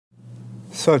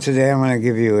So today I'm going to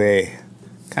give you a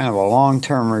kind of a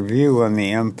long-term review on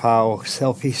the MPOW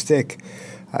Selfie Stick.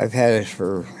 I've had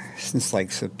it since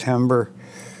like September.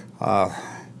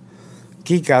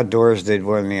 Geek Outdoors did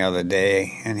one the other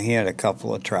day, and he had a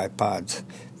couple of tripods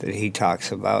that he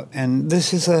talks about. And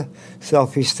this is a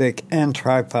selfie stick and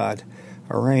tripod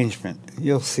arrangement.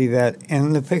 You'll see that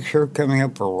in the picture coming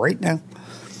up right now.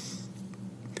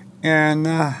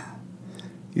 And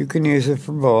you can use it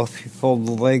for both. You fold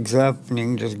the legs up and you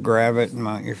can just grab it and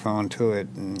mount your phone to it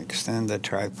and extend the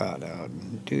tripod out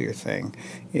and do your thing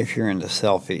if you're into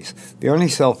selfies. The only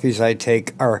selfies I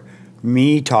take are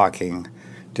me talking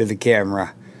to the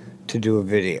camera to do a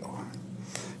video.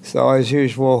 So as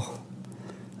usual,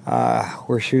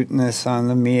 we're shooting this on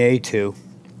the MiA2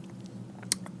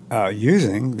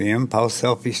 using the MPOW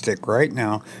Selfie Stick right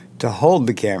now to hold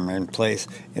the camera in place.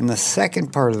 In the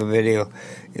second part of the video,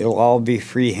 it'll all be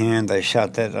freehand. I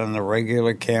shot that on the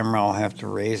regular camera. I'll have to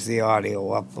raise the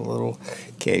audio up a little.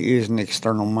 Can't use an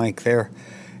external mic there.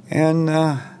 And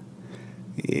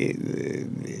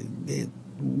it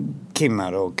came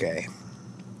out okay.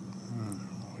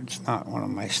 It's not one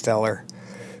of my stellar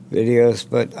videos,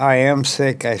 but I am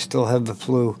sick. I still have the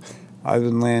flu. I've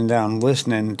been laying down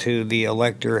listening to the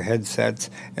Elector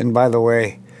headsets. And by the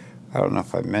way, I don't know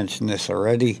if I mentioned this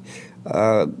already,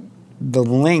 the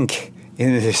link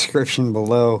in the description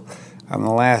below on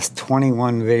the last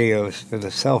 21 videos for the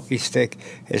selfie stick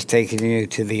has taken you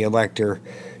to the Elector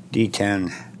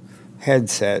D10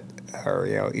 headset, or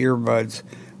earbuds,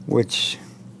 which,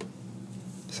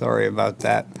 sorry about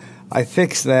that. I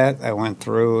fixed that. I went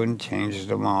through and changed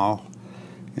them all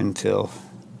until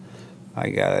I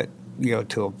got it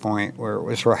to a point where it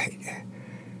was right.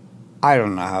 I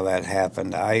don't know how that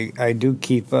happened. I do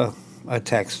keep a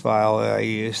text file that I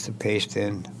use to paste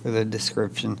in for the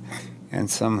description, and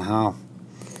somehow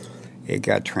it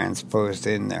got transposed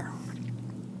in there.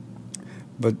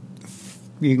 But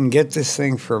you can get this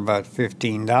thing for about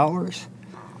 $15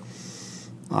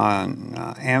 on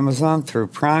Amazon through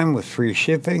Prime with free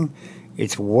shipping.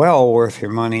 It's well worth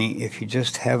your money if you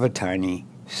just have a tiny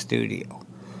studio.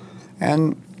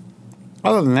 And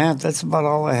other than that, that's about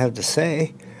all I have to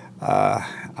say.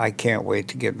 I can't wait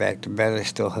to get back to bed. I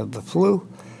still have the flu.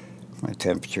 My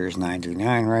temperature is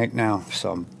 99 right now,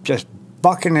 so I'm just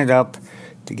bucking it up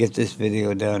to get this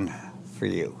video done for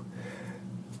you.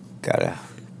 Gotta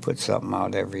put something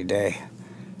out every day.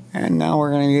 And now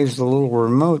we're going to use the little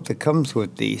remote that comes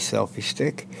with the selfie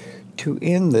stick to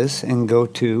end this and go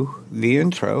to the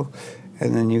intro,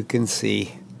 and then you can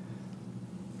see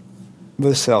the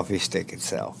selfie stick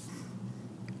itself.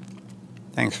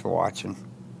 Thanks for watching.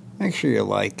 Make sure you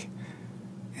like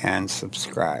and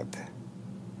subscribe.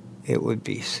 It would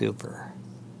be super.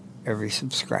 Every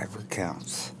subscriber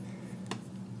counts.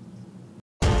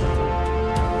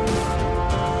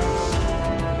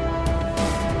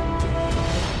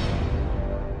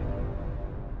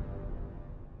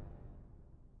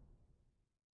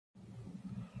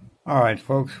 Alright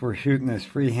folks, we're shooting this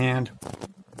freehand,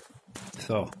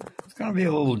 so it's going to be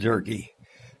a little jerky,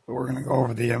 but we're going to go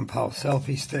over the MPOW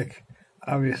Selfie Stick.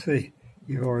 Obviously,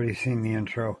 you've already seen the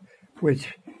intro,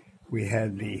 which we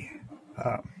had the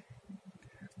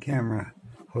camera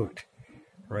hooked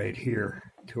right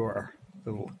here to our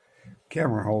little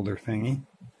camera holder thingy.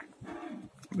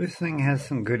 This thing has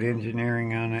some good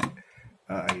engineering on it.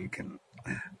 You can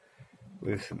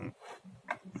listen.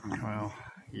 Well,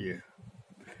 yeah.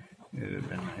 It would have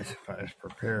been nice if I was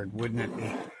prepared, wouldn't it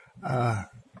be?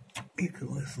 You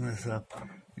can listen this up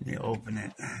when you open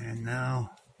it, and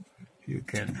now you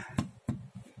can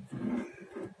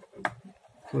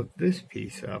flip this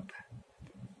piece up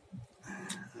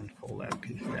and pull that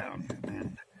piece down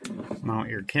and mount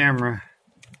your camera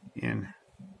in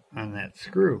on that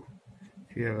screw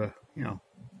if you have a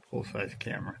full-size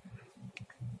camera.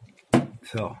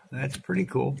 So that's pretty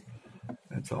cool.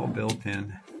 That's all built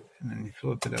in. And then you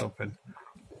flip it open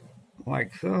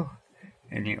like so,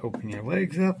 and you open your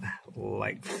legs up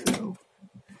like so.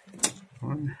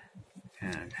 One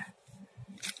and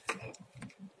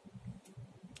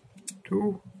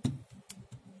two.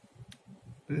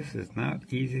 This is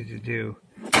not easy to do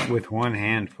with one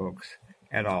hand, folks,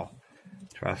 at all.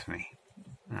 Trust me.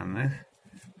 On this,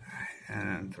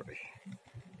 and three.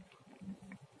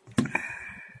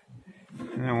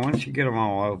 And then once you get them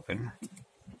all open,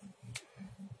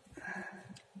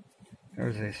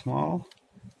 there's a small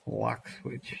lock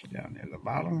switch down near the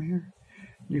bottom here.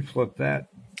 You flip that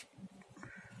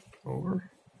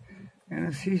over, and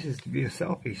it ceases to be a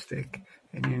selfie stick,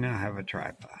 and you now have a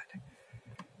tripod.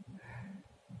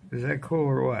 Is that cool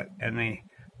or what? And the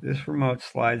This remote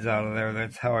slides out of there.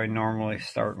 That's how I normally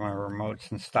start my remotes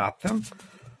and stop them,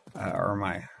 or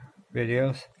my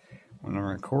videos when I'm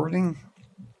recording.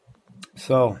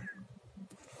 So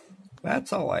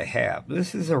that's all I have.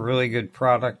 This is a really good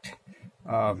product.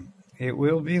 It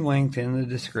will be linked in the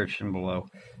description below,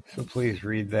 so please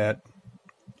read that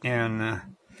and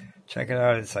check it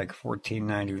out. It's like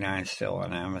 $14.99 still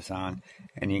on Amazon,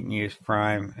 and you can use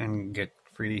Prime and get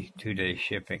free 2-day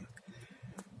shipping.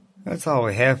 That's all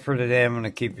we have for today. I'm going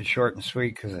to keep it short and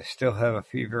sweet because I still have a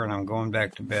fever and I'm going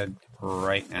back to bed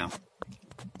right now.